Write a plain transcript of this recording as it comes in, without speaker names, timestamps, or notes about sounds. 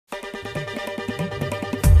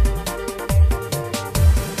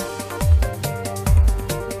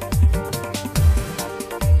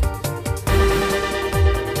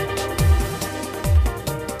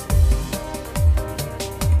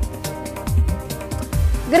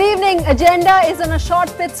Good evening. Agenda is on a short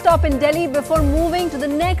pit stop in Delhi before moving to the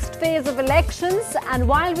next phase of elections. And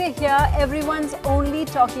while we're here, everyone's only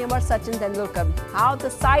talking about Sachin Tendulkar. How the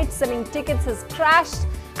site selling tickets has crashed.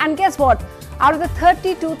 And guess what? Out of the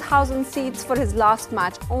 32,000 seats for his last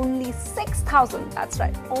match, only 6,000, that's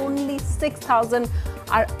right, only 6,000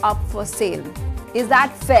 are up for sale. Is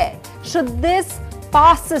that fair? Should this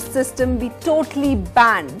passes system be totally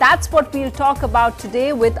banned? That's what we'll talk about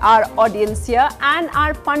today with our audience here and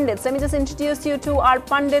our pundits. Let me just introduce you to our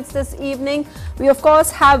pundits this evening. We of course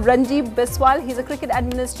have Ranjit Biswal. He's a cricket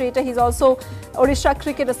administrator. He's also Odisha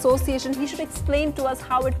Cricket Association. He should explain to us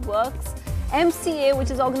how it works. MCA,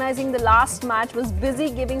 which is organizing the last match, was busy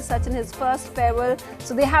giving Sachin his first farewell.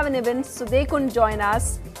 So they have an event, so they couldn't join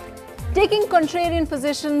us. Taking contrarian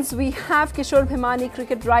positions, we have Kishore Bhimani,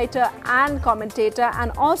 cricket writer and commentator,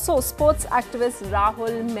 and also sports activist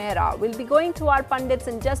Rahul Mehra. We'll be going to our pundits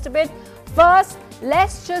in just a bit. First,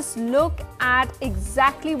 let's just look at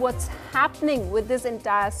exactly what's happening with this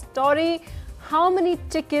entire story. How many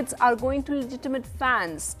tickets are going to legitimate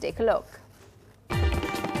fans? Take a look.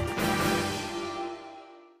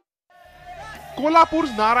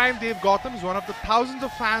 Kolhapur's Narayan Dev Gautam is one of the thousands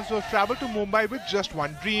of fans who have travelled to Mumbai with just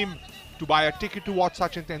one dream: to buy a ticket to watch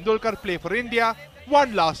Sachin Tendulkar play for India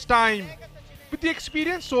one last time. But the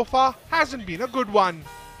experience so far hasn't been a good one.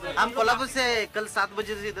 हम कोल्हापुर से कल 7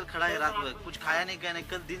 बजे से इधर खड़ा है, रात में कुछ खाया नहीं क्या नहीं,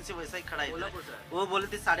 कल दिन से वैसा ही खड़ा है। वो बोले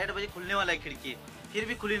थे 8:30 बजे खुलने वाला है खिड़की, फिर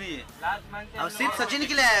भी खुली नहीं है। अब सिर्फ सचिन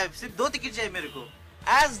के लिए आया, सिर्फ 2 टिकट चाहिए मेरे को।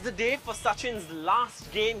 As the day for Sachin's last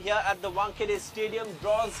game here at the Wankhede Stadium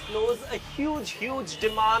draws close, a huge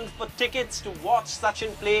demand for tickets to watch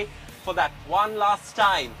Sachin play for that one last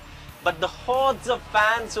time. But the hordes of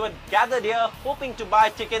fans who had gathered here hoping to buy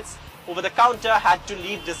tickets over the counter had to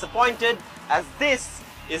leave disappointed, as this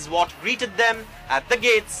is what greeted them at the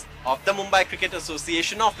gates of the Mumbai Cricket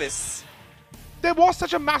Association office. There was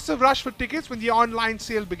such a massive rush for tickets when the online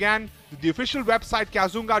sale began that the official website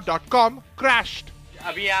kazunga.com crashed.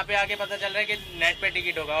 अभी यहाँ पे आके पता चल रहा है कि net पे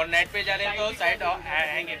टिकट होगा और नेट पे जा रहे हैं तो साइट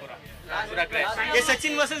हैंग है पूरा क्रैश। ये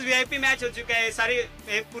सचिन वर्सेस वीआईपी मैच हो चुका है, सारी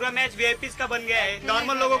पूरा मैच वीआईपीज का बन गया है,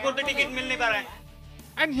 नॉर्मल लोगों को तो टिकट मिल नहीं पा रहा है।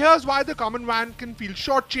 And here's why the common man can feel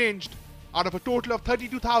shortchanged. Out of a total of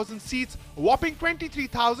 32,000 seats, a whopping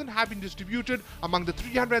 23,000 have been distributed among the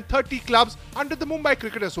 330 clubs under the Mumbai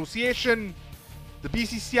Cricket Association. The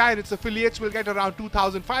BCCI and its affiliates will get around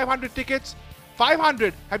 2,500 tickets.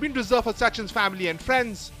 500 have been reserved for Sachin's family and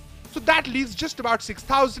friends. So that leaves just about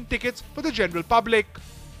 6,000 tickets for the general public.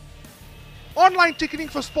 Online ticketing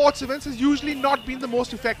for sports events has usually not been the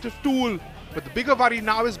most effective tool, but the bigger worry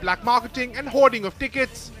now is black marketing and hoarding of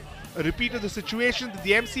tickets. A repeat of the situation that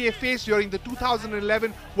the MCA faced during the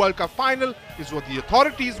 2011 World Cup final is what the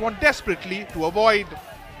authorities want desperately to avoid.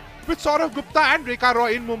 With Saurav Gupta and Rekha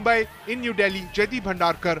Roy in Mumbai, in New Delhi, Jaideep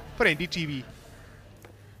Bhandarkar for NDTV.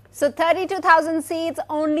 So 32,000 seats,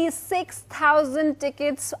 only 6,000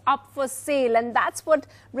 tickets up for sale. And that's what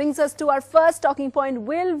brings us to our first talking point.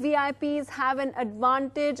 Will VIPs have an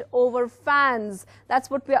advantage over fans? That's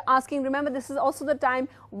what we're asking. Remember, this is also the time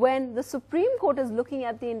when the Supreme Court is looking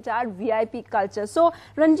at the entire VIP culture. So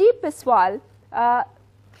Ranjit Biswal,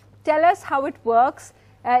 tell us how it works.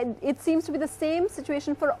 It seems to be the same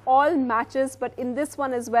situation for all matches, but in this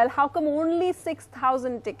one as well. How come only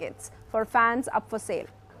 6,000 tickets for fans up for sale?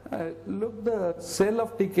 Look, the sale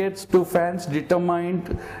of tickets to fans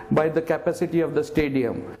determined by the capacity of the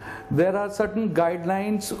stadium. There are certain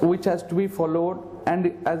guidelines which has to be followed,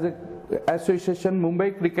 and as a association,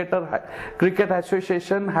 Mumbai Cricket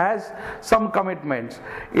Association has some commitments.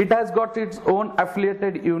 It has got its own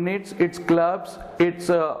affiliated units, its clubs, its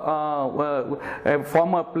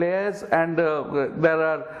former players, and there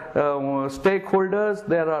are stakeholders,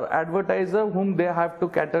 there are advertisers whom they have to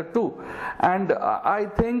cater to. And I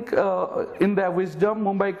think in their wisdom,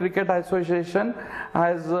 Mumbai Cricket Association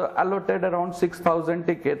has allotted around 6,000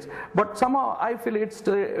 tickets. But somehow I feel it's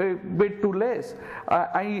a bit too less.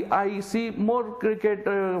 I see more cricket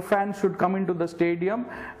fans should come into the stadium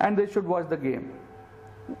and they should watch the game.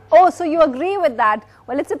 Oh, so you agree with that?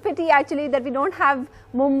 Well, it's a pity actually that we don't have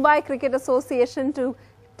Mumbai Cricket Association to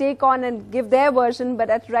take on and give their version, but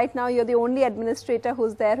right now you're the only administrator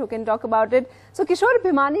who's there who can talk about it. So Kishore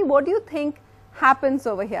Bhimani, what do you think happens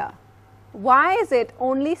over here? Why is it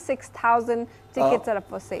only 6,000 tickets are up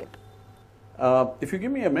for sale? If you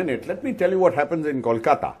give me a minute, let me tell you what happens in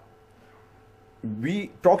Kolkata. We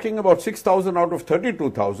talking about 6,000 out of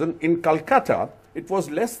 32,000. In Calcutta, it was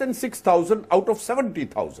less than 6,000 out of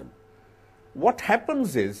 70,000. What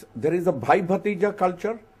happens is there is a Bhai Bhatija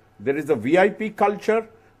culture, there is a VIP culture,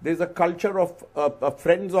 There's a culture of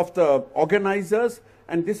friends of the organizers,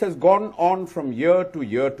 and this has gone on from year to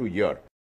year to year.